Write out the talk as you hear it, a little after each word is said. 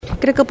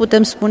Cred că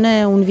putem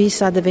spune un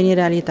vis a devenit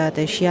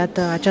realitate și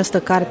iată această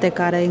carte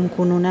care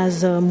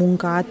încununează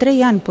munca a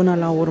 3 ani până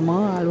la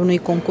urmă al unui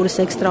concurs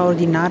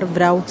extraordinar,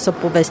 Vreau să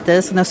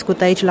povestesc,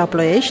 născut aici la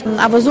Ploiești.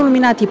 A văzut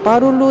lumina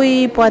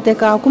tiparului, poate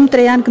că acum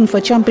 3 ani când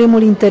făceam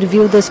primul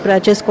interviu despre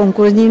acest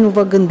concurs, nici nu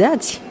vă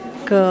gândeați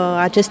că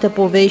aceste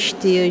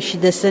povești și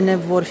desene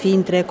vor fi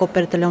între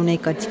copertele unei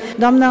cărți.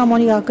 Doamna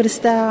Monica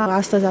Cârstea,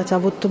 astăzi ați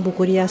avut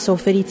bucuria să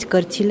oferiți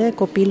cărțile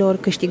copiilor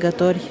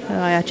câștigători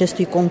ai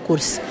acestui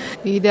concurs.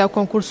 Ideea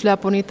concursului a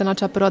pornit în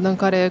acea perioadă în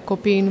care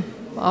copiii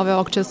aveau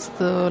acces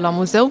la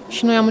muzeu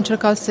și noi am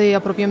încercat să-i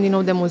apropiem din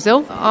nou de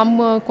muzeu.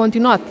 Am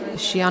continuat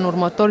și anul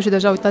următor și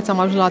deja, uitați, am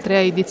ajuns la a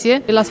 3-a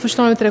ediție. La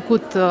sfârșitul anului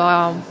trecut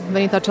a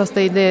venit această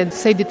idee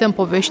să edităm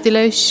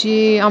poveștile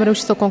și am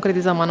reușit să o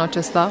concretizăm anul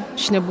acesta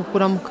și ne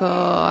bucurăm că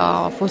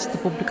a fost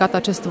publicat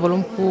acest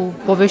volum cu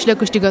poveștile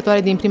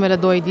câștigătoare din primele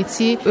 2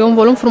 ediții. E un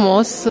volum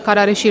frumos care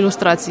are și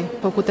ilustrații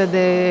făcute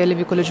de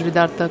elevii Colegiului de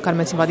Artă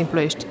din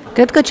Ploiești.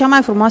 Cred că cea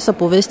mai frumoasă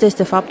poveste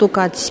este faptul că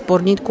ați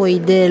pornit cu o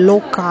idee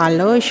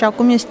locală și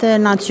acum este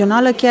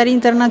națională, chiar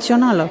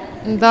internațională.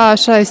 Da,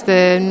 așa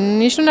este.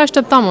 Nici nu ne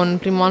așteptam în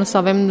primul an să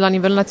avem la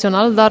nivel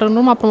național, dar în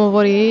urma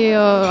promovării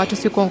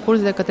acestui concurs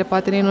de către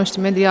partenerii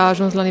noștri media a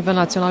ajuns la nivel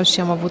național și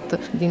am avut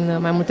din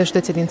mai multe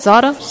județe din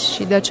țară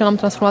și de aceea l-am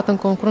transformat în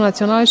concurs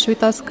național și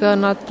uitați că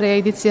în a 3-a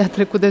ediție a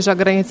trecut deja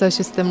granița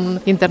și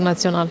suntem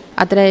internațional.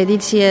 A 3-a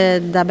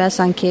ediție de-abia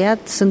s-a încheiat,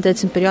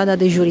 sunteți în perioada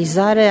de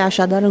jurizare,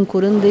 așadar în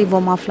curând îi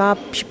vom afla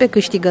și pe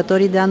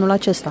câștigătorii de anul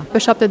acesta. Pe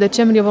 7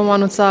 decembrie vom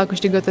anunța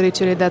câștigătorii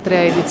celei de-a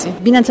 3-a ediție.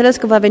 Bineînțeles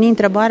că va veni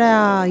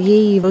întrebarea,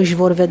 ei își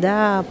vor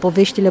vedea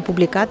poveștile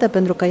publicate,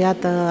 pentru că,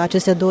 iată,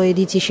 aceste 2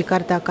 ediții și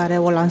cartea care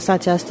o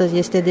lansați astăzi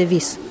este de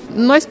vis.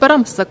 Noi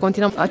sperăm să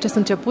continuăm acest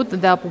început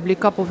de a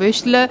publica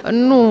poveștile.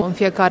 Nu în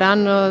fiecare an,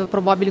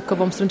 probabil că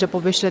vom strânge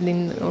poveștile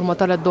din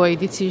următoarele 2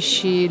 ediții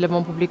și le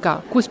vom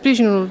publica. Cu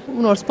sprijinul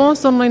unor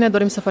sponsori, noi ne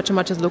dorim să facem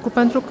acest lucru,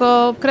 pentru că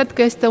cred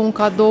că este un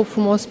cadou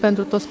frumos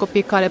pentru toți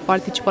copiii care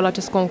participă la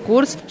acest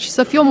concurs și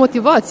să fie o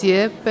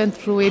motivație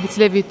pentru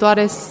edițiile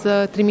viitoare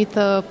să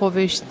trimită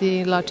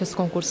povești la acest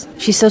concurs.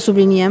 Și să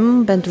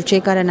subliniem, pentru cei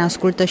care ne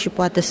ascultă și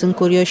poate sunt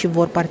curioși și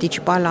vor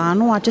participa la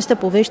anul, aceste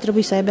povești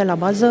trebuie să aibă la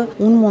bază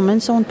un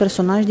moment sau un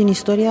personaj din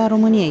istoria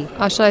României.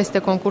 Așa este,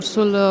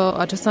 concursul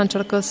acesta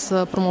încearcă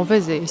să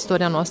promoveze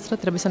istoria noastră,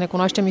 trebuie să ne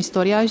cunoaștem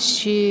istoria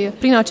și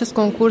prin acest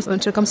concurs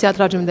încercăm să-i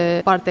atragem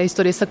de partea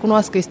istoriei, să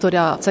cunoască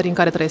istoria țării în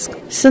care trăiesc.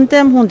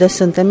 Suntem unde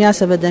suntem? Ia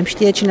să vedem.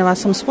 Știe cineva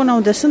să-mi spună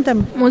unde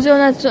suntem?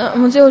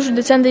 Muzeul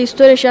Județean de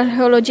Istorie și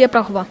Arheologie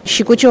Prahova.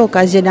 Și cu ce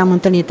ocazie ne-am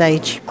întâlnit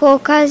aici? Cu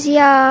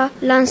ocazia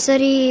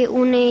lansării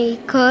unei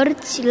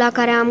cărți la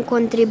care am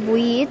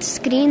contribuit,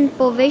 scriind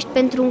povești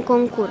pentru un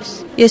concurs.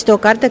 Este o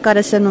carte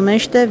care se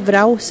numește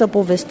Vreau să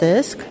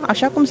povestesc,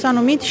 așa cum s-a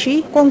numit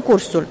și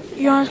concursul.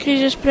 Eu am scris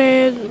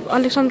despre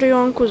Alexandru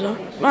Ioan Cuza.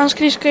 Am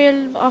scris că el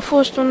a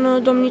fost un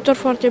domnitor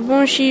foarte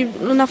bun și,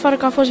 în afară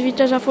că a fost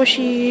viteaz, a fost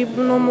și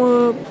un om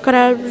care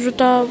a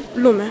ajutat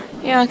lumea.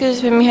 Eu am scris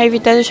despre Mihai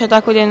Viteazul și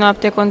atacul de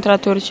noapte contra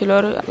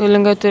turcilor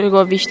lângă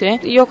Târgoviște.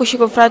 Eu și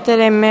cu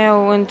fratele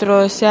meu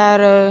într-o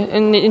seară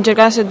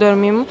încercam să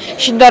dormim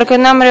și doar că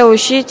n-am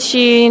reușit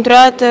și într-o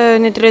dată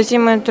ne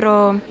trezim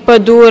într-o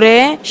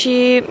pădure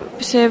și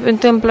se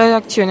întâmplă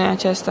acțiunea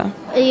aceasta.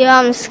 Eu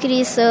am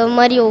scris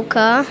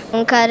Măriuca,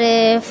 în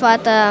care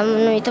fata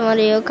numită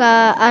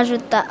Măriuca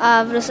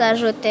a vrut să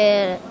ajute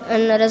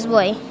în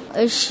război.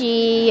 Și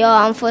eu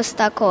am fost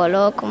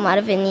acolo, cum ar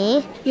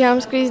veni. Eu am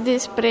scris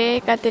despre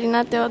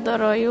Caterina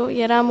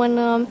Teodoroiu. Eram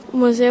în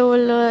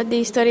Muzeul de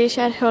Istorie și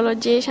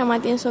Arheologie și am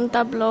atins un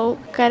tablou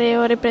care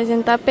o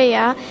reprezenta pe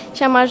ea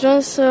și am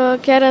ajuns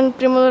chiar în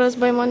primul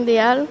război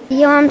mondial.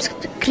 Eu am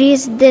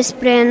scris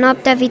despre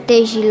noaptea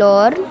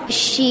vitejilor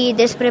și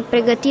despre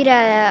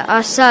pregătirea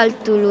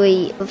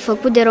asaltului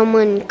făcut de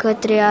români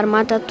către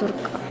armata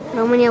turcă.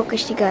 Românii au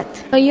câștigat.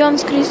 Eu am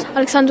scris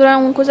Alexandru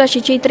Ioan Cuza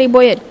și cei 3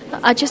 boieri.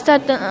 Acesta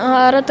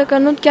arată că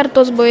nu chiar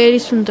toți boierii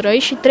sunt răi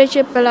și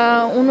trece pe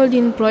la unul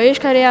din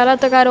Ploiești care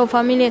arată că are o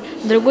familie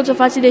drăguță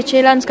față de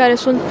ceilalți care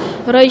sunt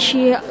răi și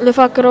le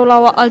fac rău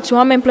la alți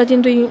oameni,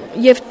 plătindu-i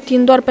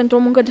ieftin doar pentru o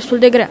muncă destul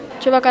de grea.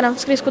 Ceva care am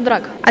scris cu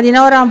drag.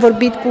 Adineaori am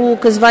vorbit cu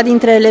câțiva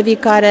dintre elevii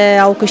care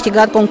au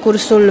câștigat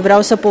concursul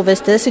Vreau să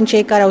povestesc, sunt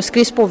cei care au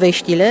scris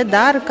poveștile,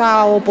 dar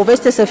ca o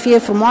poveste să fie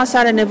frumoasă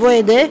are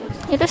nevoie de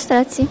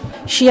ilustrații.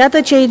 Și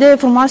iată ce idee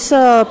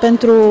frumoasă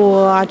pentru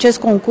acest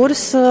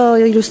concurs.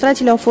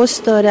 Ilustrațiile au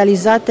fost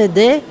realizate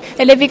de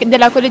elevii de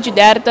la Colegiul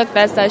de Artă,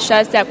 clasa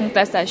 6, acum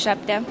clasa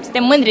 7.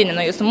 Suntem mândri de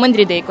noi, eu sunt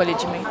mândri de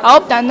colegii mei.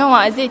 A 8-a,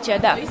 9-a,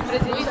 10-a, da.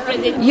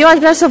 12. Eu aș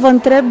vrea să vă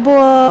întreb,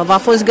 v-a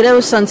fost greu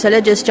să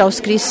înțelegeți ce au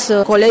scris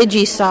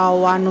colegii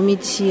sau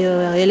anumiți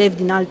elevi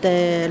din alte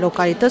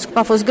localități?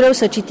 V-a fost greu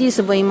să citiți,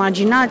 să vă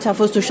imaginați? A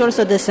fost ușor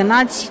să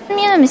desenați?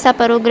 Mie nu mi s-a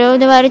părut greu,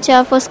 deoarece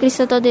a fost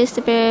scrisă tot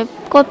despre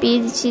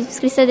copii și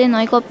scrise de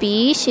noi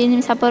copii și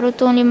mi s-a părut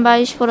un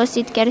limbaj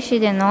folosit chiar și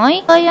de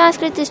noi. Eu am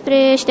scris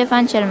despre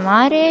Ștefan cel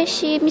Mare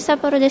și mi s-a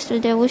părut destul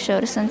de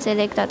ușor să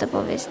înțeleg toată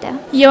povestea.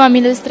 Eu am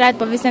ilustrat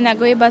povestea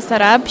Neagoe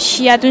Basarab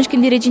și atunci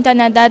când diriginta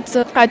ne-a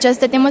dat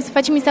această temă să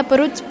facem, mi s-a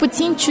părut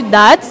puțin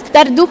ciudat,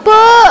 dar după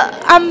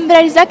am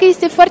realizat că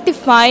este foarte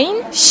fain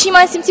și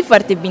m-am simțit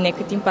foarte bine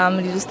cât timp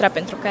am ilustrat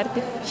pentru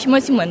carte și mă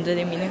simt mândră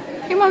de mine.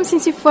 Eu m-am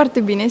simțit foarte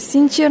bine.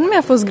 Sincer, nu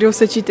mi-a fost greu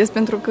să citesc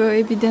pentru că,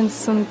 evident,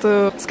 sunt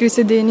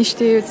scrise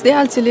de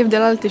alți elevi de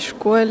la alte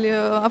școli.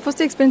 A fost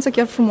o experiență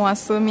chiar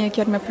frumoasă, mie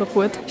chiar mi-a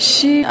plăcut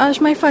și aș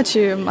mai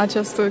face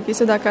această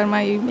chestie dacă ar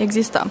mai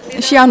exista.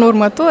 Și anul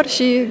următor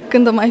și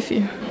când o mai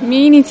fi.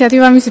 Mie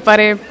inițiativa mi se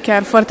pare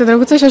chiar foarte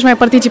drăguță și aș mai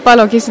participa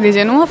la o chestie de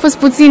genul. A fost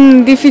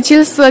puțin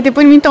dificil să te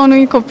pui în mintea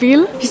unui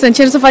copil și să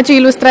încerci să faci o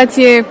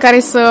ilustrație care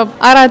să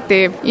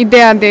arate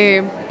ideea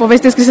de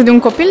poveste scrisă de un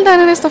copil, dar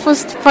în rest a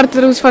fost foarte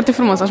drăguț și foarte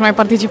frumos. Aș mai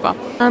participa.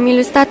 Am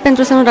ilustrat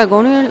pentru Sânul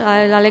Dragonului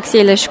al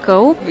Alexiei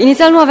Leșcău.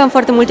 Inițial nu aveam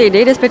foarte multe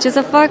idei despre ce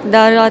să fac,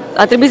 dar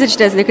a trebuit să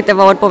citesc de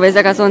câteva ori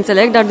povestea ca să o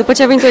înțeleg, dar după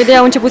ce a venit o idee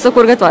au început să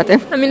curgă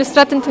toate. Am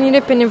ilustrat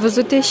Întâlnire pe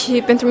nevăzute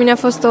și pentru mine a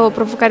fost o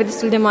provocare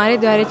destul de mare,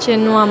 deoarece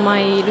nu am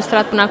mai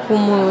ilustrat până acum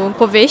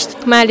povești,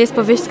 mai ales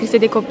povești scrise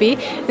de copii.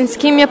 În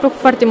schimb, mi-a plăcut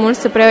foarte mult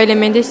să preiau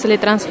elemente și să le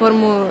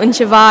transform în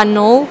ceva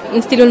nou,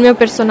 în stilul meu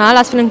personal,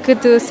 astfel încât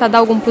să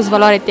adaug un plus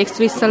valoare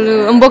textului,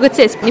 să-l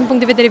îmbogățesc din punct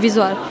de vedere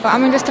vizual.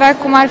 Am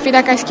ilustrat cum ar fi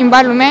dacă ai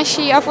schimba lumea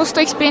și a fost o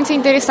experiență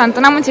interesantă.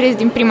 N-am înțeles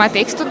din prima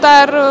textul,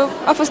 dar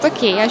a fost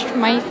ok. Aș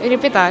mai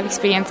repeta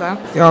experiența.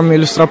 Eu am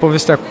ilustrat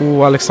povestea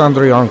cu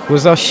Alexandru Ioan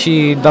Cuza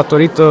și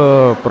datorită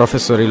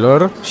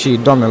profesorilor și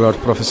doamnelor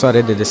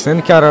profesoare de desen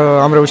chiar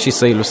am reușit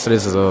să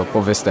ilustrez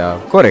povestea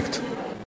corect.